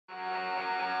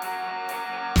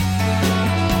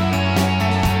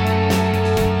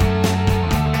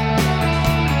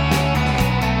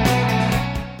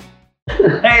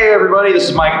Hey everybody, this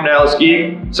is Mike from Dallas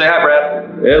Geek. Say hi, Brad.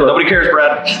 Hello. Nobody cares,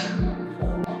 Brad.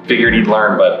 Figured he'd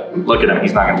learn, but look at him,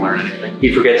 he's not gonna learn anything.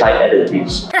 He forgets I edit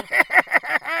these.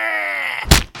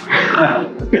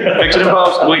 Fix it in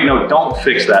post. Wait, no, don't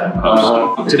fix that in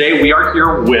post. Today we are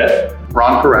here with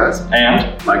Ron Perez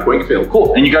and Mike Wakefield.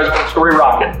 cool. And you guys are from Story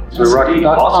Rocket.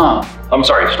 StoryRocket.com. Awesome. I'm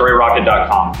sorry,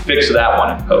 StoryRocket.com. Fix that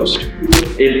one in post.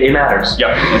 It matters.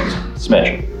 Yep,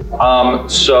 smidge.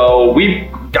 So we've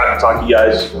gotten to talk to you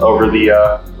guys over the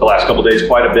last couple days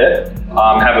quite a bit.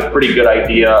 Have a pretty good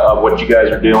idea of what you guys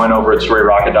are doing over at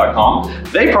StoryRocket.com.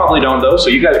 They probably don't though, so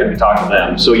you guys are gonna be talking to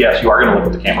them. So yes, you are gonna look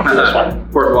at the camera for this one.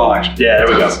 First wall action. Yeah, there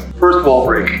we go. First wall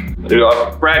break.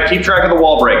 Brad, keep track of the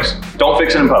wall breaks. Don't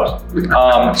fix it in post.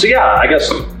 So yeah, I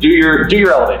guess do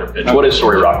your elevator pitch. What is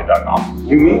StoryRocket.com?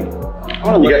 You me?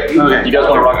 You guys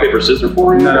want to rock, paper, scissors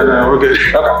for me? No, we're good.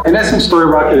 Okay. In essence,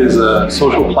 StoryRocket is a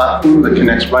social platform that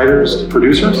connects writers to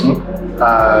producers.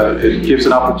 It gives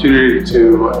an opportunity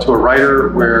to a writer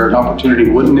where an opportunity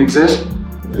wouldn't exist.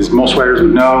 As most writers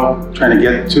would know, trying to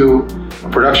get to a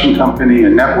production company, a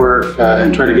network,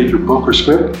 and try to get your book or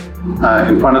script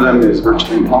in front of them is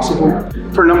virtually impossible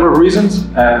for a number of reasons.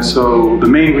 So the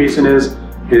main reason is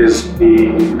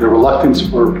the reluctance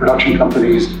for production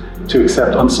companies to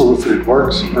accept unsolicited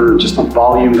works for just a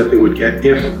volume that they would get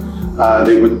if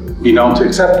they would be known to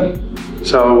accept them.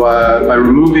 So by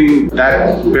removing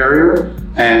that barrier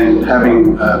and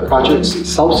having projects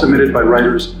self-submitted by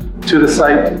writers to the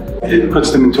site, it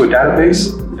puts them into a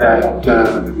database that,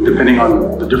 depending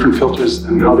on the different filters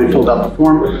and how they filled out the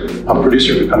form, a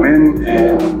producer could come in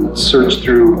and search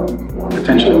through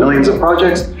potentially millions of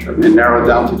projects and narrow it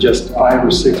down to just 5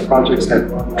 or 6 projects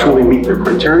that truly meet their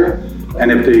criteria. And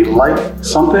if they like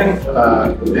something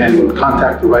and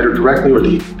contact the writer directly or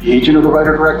the agent of the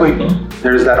writer directly,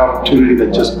 there's that opportunity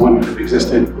that just wouldn't have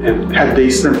existed had they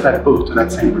sent that book to that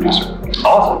same producer.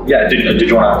 Awesome. Yeah. Did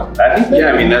you want to add anything?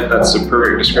 Yeah, I mean, that's a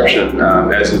perfect description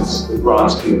as it's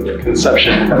Ron's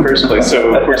conception in the first place.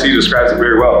 So, of course, he describes it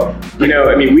very well. You know,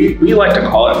 I mean, we like to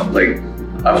call it like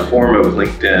a form of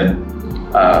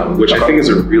LinkedIn, which I think is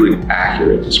a really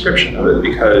accurate description of it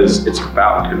because it's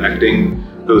about connecting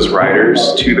those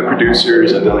writers to the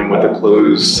producers and dealing with a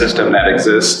closed system that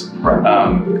exists.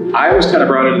 I was kind of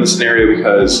brought into the scenario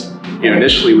because, you know,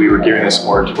 initially we were gearing this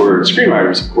more towards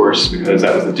screenwriters, of course, because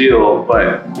that was the deal.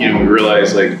 But, you know, we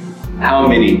realized like how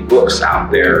many books out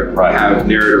there have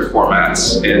narrative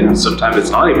formats, and sometimes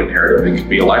it's not even narrative. It could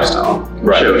be a lifestyle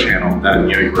show channel that,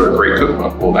 you know, you wrote a great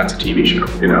cookbook. Well, that's a TV show,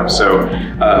 you know. So,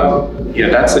 you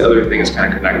know, that's the other thing is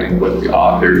kind of connecting with the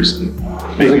authors.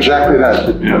 It's exactly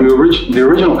that. Yeah. The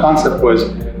original concept was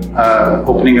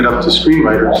opening it up to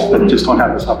screenwriters that just don't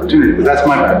have this opportunity, because that's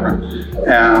my background.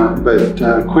 But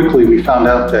quickly we found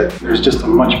out that there's just a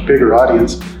much bigger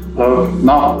audience of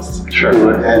novelists.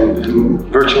 Sure. And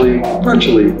virtually,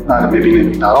 not maybe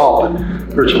not all, but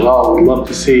virtually all would love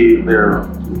to see their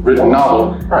written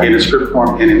novel in a script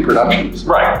form and in productions.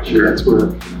 Right. Sure. That's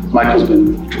where Michael's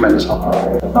been tremendous help.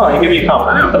 Oh, you give me a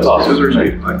compliment. That's awesome.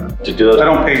 Did you do those? I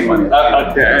don't pay money.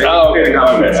 Getting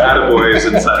compliments, attaboys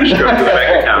and such go to the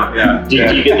bank account. Yeah. Do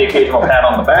you get the occasional pat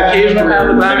on the back? Occasional pat on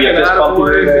the back, Maybe a an fist bump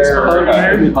attaboy, here, fist bump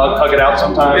here. hug it out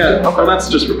sometimes? Yeah. Okay. Well, that's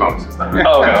just for bonuses.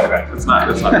 Oh, okay. That's not.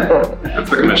 That's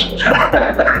the commission.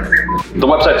 The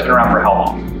website's been around for how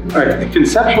long? All right.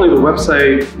 Conceptually, the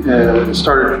website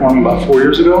started forming about 4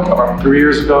 years ago. About 3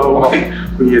 years ago,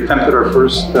 we attempted our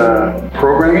first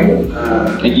programming.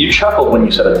 And you chuckled when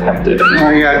you said attempted.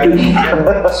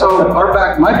 So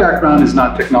my background is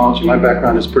not technology. My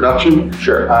background is production,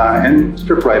 and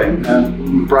script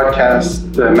writing,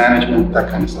 broadcast management, that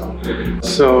kind of stuff.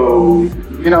 So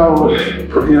you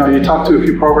talk to a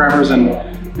few programmers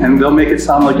and they'll make it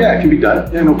sound like, yeah, it can be done,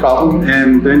 yeah, no problem.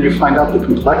 And then you find out the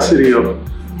complexity of,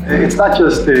 it's not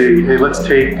just hey, let's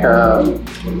take,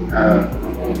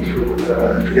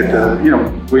 forget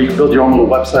where you build your own little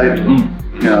website,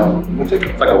 what's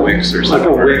it? Like a Wix or something.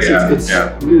 Like a Wix.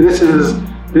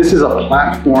 This is a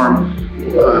platform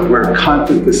where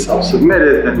content is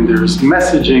self-submitted and there's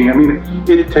messaging. I mean,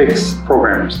 it takes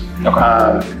programmers.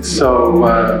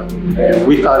 So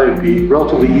we thought it'd be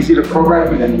relatively easy to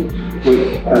program, and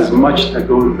with as much that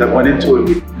went into it,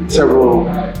 with several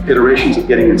iterations of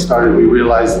getting it started, we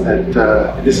realized that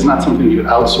this is not something you could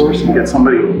outsource and get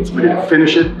somebody to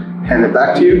finish it, hand it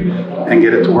back to you, and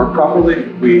get it to work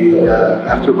properly. We,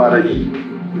 after about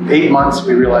 8 months,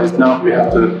 we realized, no, we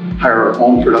have to hire our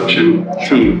own production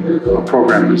team of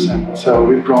programmers. And so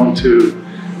we've grown to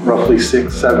roughly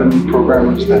 6, 7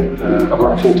 programmers that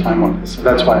work full time on this. So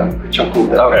that's why I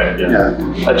chuckled. Okay, yeah.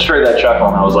 I just heard that chuckle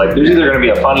and I was like, there's either going to be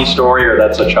a funny story or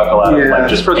that's a chuckle out of like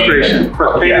just frustration.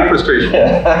 Pain and frustration.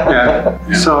 Yeah.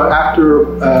 So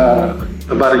after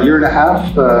about a year and a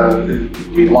half,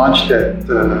 we launched at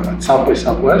South by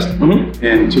Southwest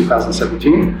in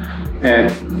 2017.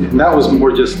 And that was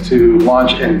more just to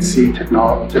launch and see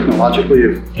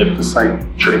technologically if the site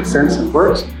makes sense and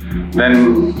works.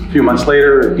 Then a few months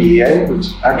later at BEA, which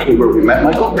is actually where we met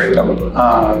Michael,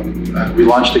 we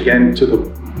launched again to the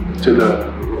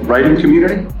writing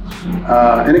community.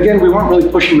 And again, we weren't really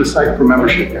pushing the site for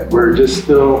membership yet. We're just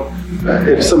still,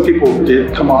 if some people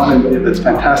did come on, and that's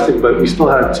fantastic, but we still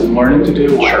had some learning to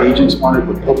do, what agents wanted,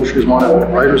 what publishers wanted,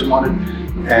 what writers wanted.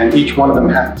 And each one of them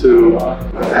had to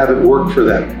have it work for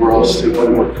them, or else it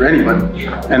wouldn't work for anyone.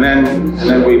 And then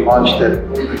we launched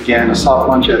a soft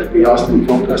launch at the Austin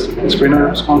Film Festival and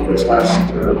Screenwriters Conference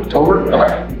last October.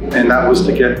 And that was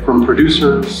to get from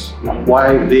producers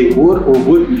why they would or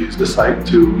wouldn't use the site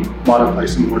to modify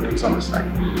some more things on the site.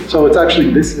 So it's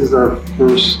actually, this is our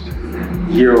first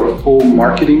year of full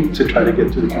marketing to try to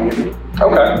get to the community.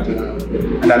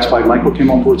 And that's why Michael came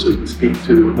on board, so he can speak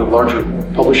to the larger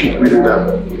publishing community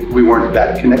that we weren't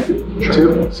that connected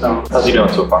to. So how's he doing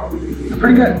so far?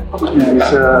 Pretty good.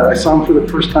 Yeah, I saw him for the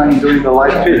first time during the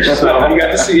live pitch. So you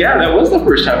got to see. Yeah, that was the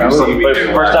first time I've seen me.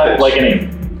 First time, like in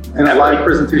a live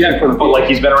presentation for the. But like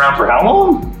he's been around for how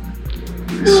long?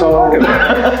 So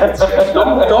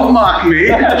don't mock me.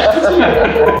 So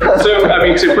I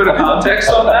mean, to put a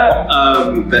context on that,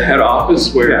 the head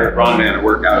office where Ron and I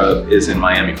work out of is in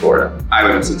Miami, Florida. I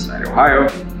live in Cincinnati, Ohio.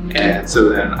 And so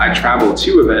then I travel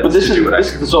to events to do what I do.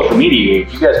 This is the social media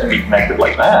age. You guys can be connected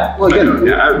like that. Well,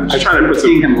 again, I'm just trying to put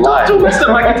seeing him live. Don't mess up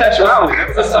my contextuality.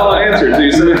 That's a solid answer,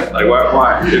 dude. Like,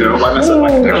 why? You know, why mess up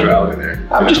my contextuality there?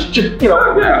 I'm just you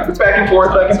know, it's back and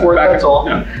forth, that's all.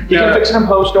 You can fix it in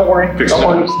post, don't worry.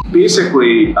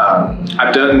 Basically,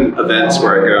 I've done events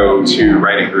where I go to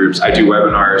writing groups. I do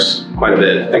webinars quite a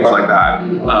bit, things like that.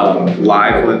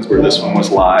 Live ones where this one was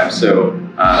live. So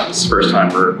this is the first time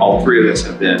where all three of us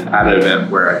have been at an event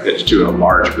where I pitched to a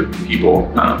large group of people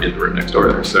in the room next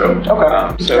door there. So, and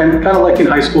kind of like in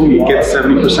high school, you get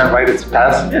 70% right, it's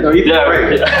pass. Right.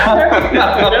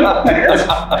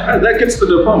 That gets the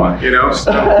diploma, you know.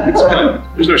 So it's fun.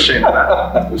 There's no shame in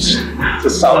that. It's a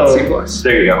solid C+.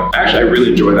 There you go. Actually, I really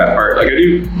enjoy that part. Like I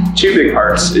do two big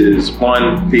parts. Is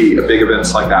one, the big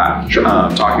events like that,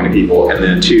 talking to people, and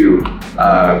then two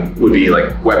would be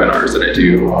like webinars that I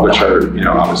do, which are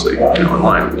obviously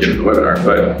online, get the webinar,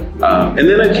 but and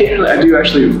then occasionally I do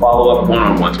actually follow up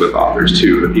one-on-ones with authors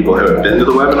too, the people who have been to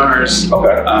the webinars.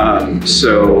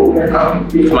 So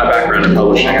with my background in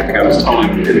publishing, I think I was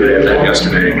telling you that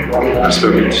yesterday, I've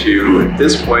spoken to at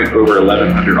this point over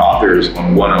 1,100 authors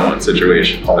on one-on-one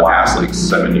situations in the past like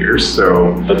 7 years.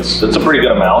 So that's a pretty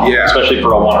good amount, especially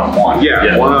for a one-on-one.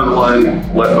 One-on-one,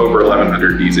 over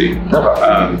 1,100 easy.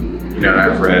 And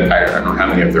I've read, I don't know how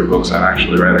many of their books I've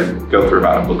actually read. I go through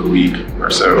about a book a week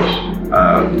or so.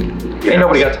 Ain't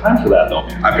nobody got time for that though.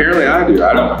 Apparently I do.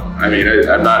 I don't know. I mean,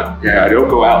 I'm not, I don't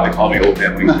go out. They call me old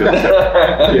man Lincoln.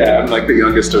 I'm like the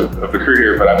youngest of the crew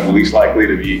here, but I'm the least likely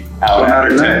to be out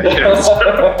after 10.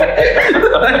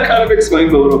 That kind of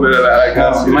explains a little bit of that, I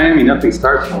guess. In Miami, nothing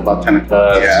starts until about 10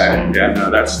 o'clock. I'm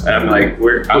like,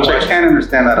 I can't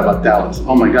understand that about Dallas.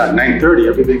 Oh my God, 9:30,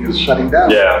 everything is shutting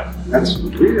down. Yeah. That's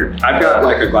weird. I've got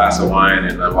like a glass of wine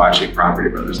and I'm watching Property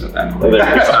Brothers at that point.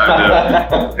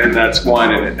 And that's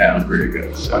winding it down pretty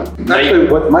good. So actually,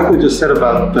 what Michael just said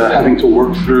about having to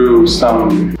work through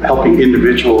some helping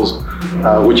individuals,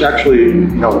 which actually,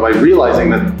 by realizing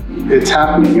that it's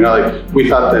happening, like we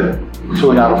thought that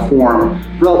filling out a form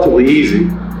relatively easy.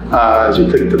 As you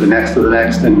click to the next,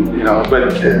 and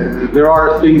but there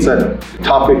are things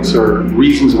topics or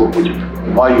reasons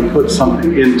why you put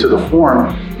something into the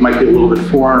form might be a little bit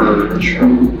foreign or a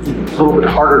little bit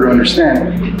harder to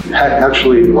understand.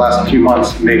 Actually, the last few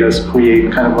months made us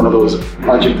create kind of one of those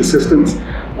project assistants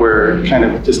where it kind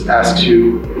of just asks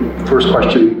you the first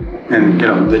question and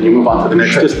then you move on to the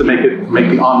next, just to make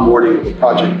the onboarding of the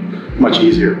project much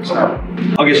easier. So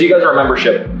you guys are a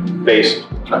membership based.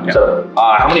 So,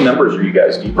 how many members are you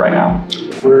guys deep right now?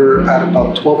 We're at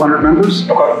about 1,200 members.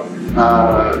 Now,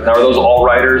 are those all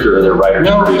writers, or are there writers,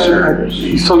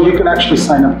 producers? So you can actually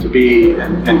sign up to be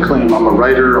and claim, I'm a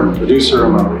writer, I'm a producer,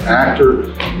 I'm an actor,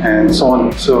 and so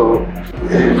on. So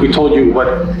if we told you what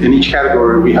in each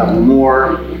category we have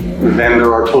more than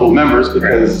there are total members,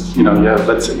 because I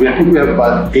think we have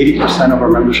about 80% of our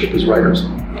membership is writers.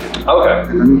 Okay.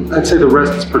 And then I'd say the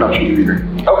rest is production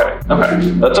community. Okay.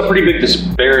 That's a pretty big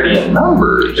disparity in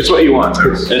numbers. It's what you want.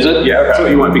 Is it? Yeah, that's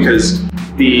what you want, because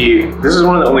this is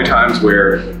one of the only times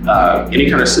where any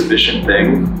kind of submission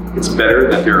thing, it's better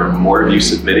that there are more of you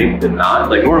submitting than not.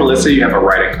 Like normally, let's say you have a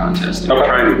writing contest and you're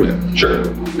trying to win. Sure.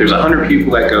 There's 100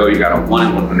 people that go, you got a 1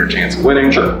 in 100 chance of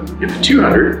winning. Sure. You have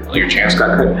 200, well, your chance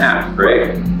got cut in half,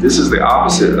 right? This is the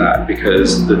opposite of that,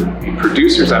 because the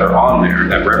producers that are on there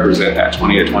that represent that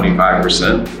 20 to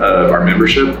 25% of our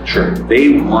membership, sure,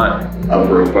 they want a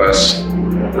robust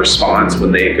response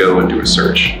when they go and do a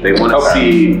search. They want to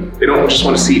see, they don't just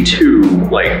want to see 2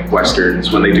 like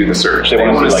Westerns when they do the search. They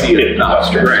want to see 50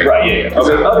 Westerns. Right, yeah.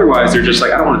 So otherwise they're just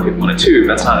like, I don't want to pick 1 or 2.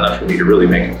 That's not enough for me to really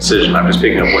make a decision. I'm just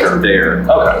picking up what's there.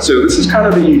 Okay. So this is kind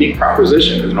of a unique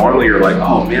proposition, because normally you're like,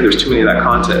 oh man, there's too many of that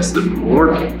contest. The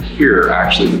more people here,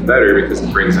 actually, the better, because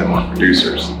it brings in more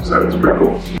producers. So it's pretty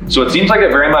cool. So it seems like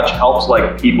it very much helps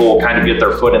like people kind of get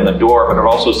their foot in the door, but it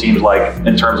also seems like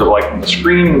in terms of like the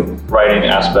screenwriting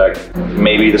aspect,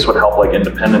 maybe this would help like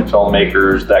independent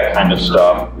filmmakers, that kind of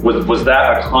stuff. Was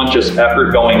that a conscious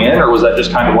effort going in, or was that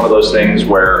just kind of one of those things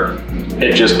where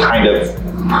it just kind of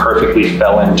perfectly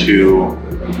fell into?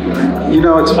 You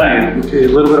know, it's funny, a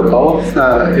little bit of both.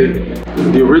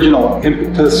 The original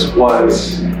impetus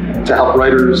was to help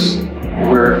writers,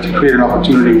 to create an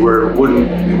opportunity where it wouldn't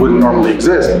normally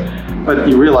exist. But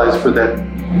you realize for that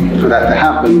to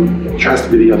happen, it has to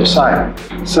be the other side.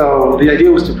 So the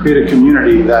idea was to create a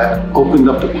community that opened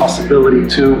up the possibility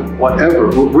to whatever.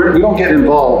 We don't get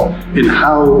involved in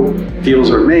how deals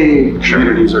are made,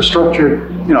 communities are structured.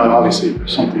 You know, obviously if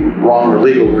there's something wrong or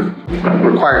legal, we're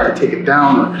required to take it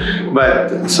down.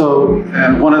 But so,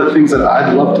 and one of the things that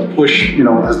I'd love to push, you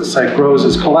know, as the site grows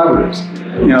is collaboratives.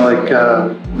 You know, like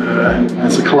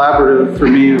as a collaborative for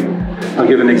me, I'll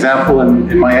give an example.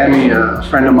 In Miami, a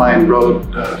friend of mine wrote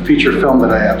a feature film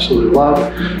that I absolutely love.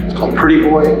 It's called Pretty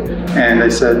Boy. And they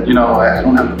said, you know, I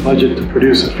don't have the budget to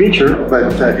produce a feature,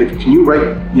 but can you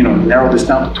write, you know, narrow this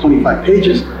down to 25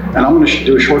 pages, and I'm going to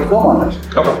do a short film on this.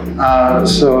 Okay.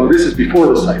 So this is before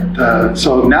the site.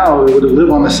 So now it would live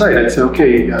on the site. I'd say,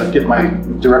 okay, get my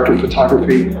director of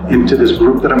photography into this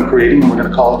group that I'm creating, and we're going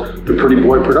to call it the Pretty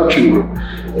Boy Production Group.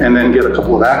 And then get a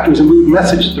couple of actors, and we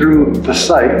message through the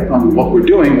site on what we're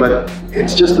doing, but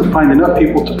it's just to find enough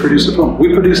people to produce a film.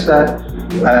 We produced that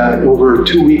over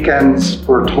 2 weekends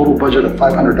for a total budget of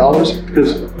 $500,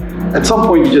 because at some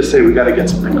point you just say, we got to get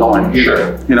something going.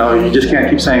 Sure. You know, you just can't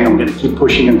keep saying, I'm going to keep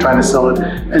pushing and trying to sell it.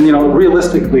 And you know,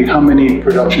 realistically, how many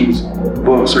productions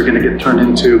books are going to get turned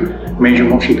into major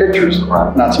motion pictures?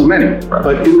 Right. Not so many. Right.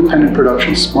 But independent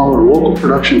productions, smaller local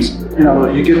productions, you know,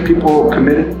 you get people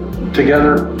committed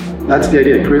together. That's the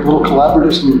idea. Create little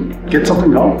collaboratives and get something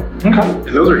going. Okay. And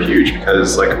those are huge,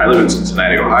 because like I live in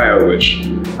Cincinnati, Ohio, which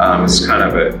is kind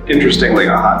of interestingly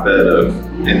a hotbed of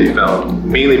indie film,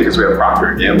 mainly because we have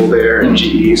Procter & Gamble there and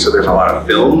GE, so there's a lot of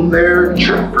film there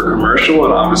for commercial,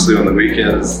 and obviously on the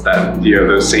weekends that, you know,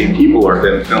 those same people are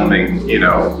then filming, you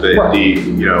know, the indie,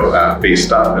 you know, based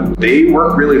stuff, and they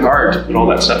work really hard to put all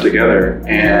that stuff together.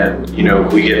 And you know,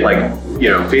 we get like, you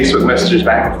know, Facebook messages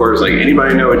back and forth, like,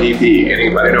 anybody know a DP?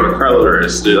 Anybody know a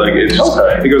colorist? Like, it's just,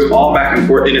 it goes all back and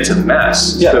forth, and it's a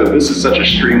mess. Yeah. So this is such a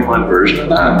streamlined version of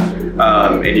that.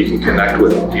 And you can connect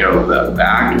with, you know, the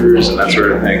actors and that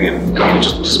sort of thing, and I mean, it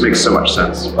just makes so much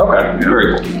sense. Okay,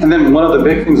 very cool. And then one of the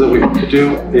big things that we hope to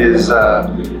do is,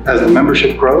 as the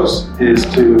membership grows, is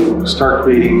to start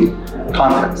creating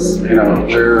contests, you know,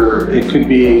 where it could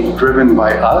be driven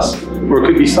by us, or it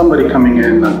could be somebody coming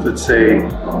in, let's say,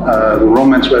 the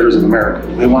Romance Writers of America.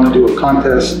 They want to do a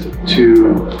contest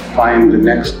to find the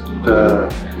next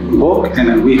book, and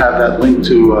then we have that link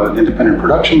to an independent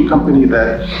production company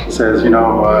that says, you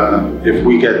know, if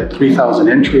we get 3,000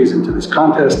 entries into this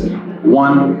contest,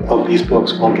 one of these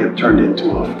books will get turned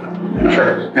into a film.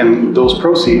 Sure. And those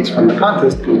proceeds from the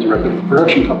contest go directly to the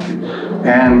production company.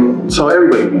 And so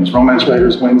everybody wins. Romance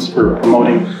Writers wins for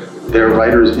promoting their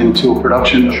writers into a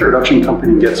production. The production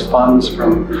company gets funds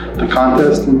from the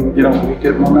contest, and you know, we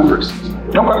get more members.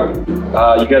 Okay.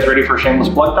 You guys ready for shameless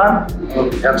plug time?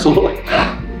 Absolutely.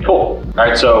 Cool. All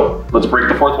right, so let's break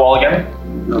the fourth wall again.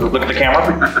 Look at the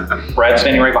camera. Brad's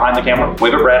standing right behind the camera.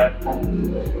 Wave at Brad.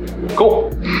 Cool.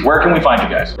 Where can we find you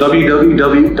guys?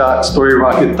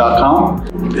 www.storyrocket.com.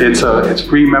 It's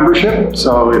free membership.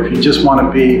 So if you just want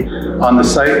to be on the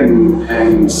site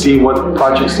and see what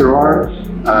projects there are,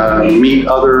 meet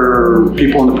other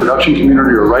people in the production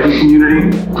community or writing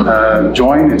community,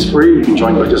 join. It's free. You can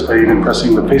join by even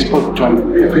pressing the Facebook, join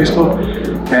via Facebook.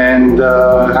 And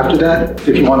after that,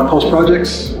 if you want to post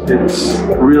projects, it's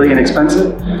really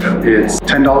inexpensive. It's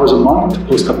 $10 a month to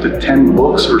post up to 10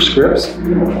 books or scripts,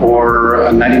 or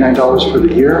 $99 for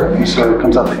the year. And so it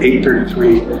comes out to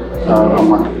 $833 a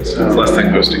month. So It's less than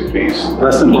hosting fees.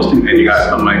 less than hosting And you fees.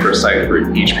 got a microsite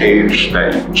for each page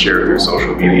that you can share through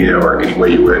social media or any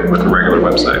way you would with a regular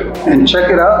website. And check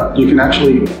it out. You can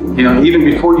actually, even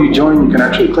before you join, you can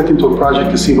actually click into a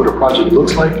project to see what a project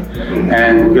looks like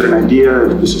and get an idea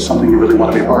if this is something you really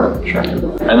want to be a part of. Sure.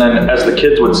 And then, as the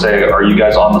kids would say, are you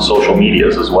guys on the social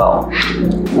medias as well?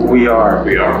 We are.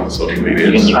 We are on social You media.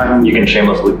 you can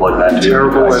shamelessly plug that too.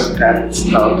 Terrible guys. at that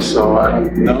stuff, so I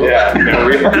don't know. Yeah,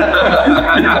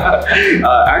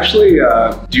 actually,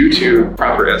 due to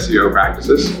proper SEO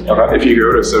practices, Okay. if you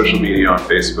go to social media on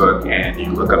Facebook and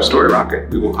you look up Story Rocket,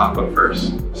 we will pop up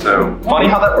first. So Funny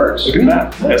how that works. look at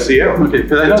that, SEO. Okay,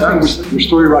 because I know your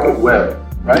Story Rocket web,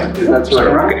 right? That's Story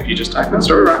right. Rocket. If you just type in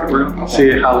Story Rocket, we're gonna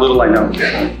See how little I know.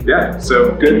 Yeah.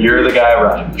 So good. And you're the guy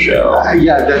running the show.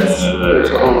 Yeah, that's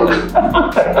a whole other.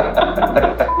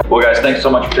 Well, guys, thanks so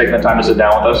much for taking the time to sit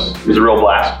down with us. It was a real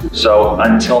blast. So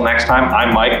until next time,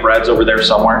 I'm Mike. Brad's over there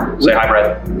somewhere. Say hi,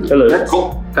 Brad. Hello.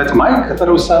 Cool. That's Mike? I thought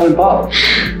it was Silent Bob.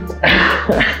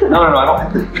 No, I don't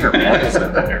have to. Sure,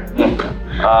 man.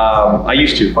 I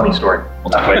used to. Funny story. We'll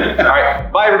talk later. All right.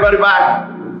 Bye, everybody.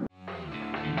 Bye.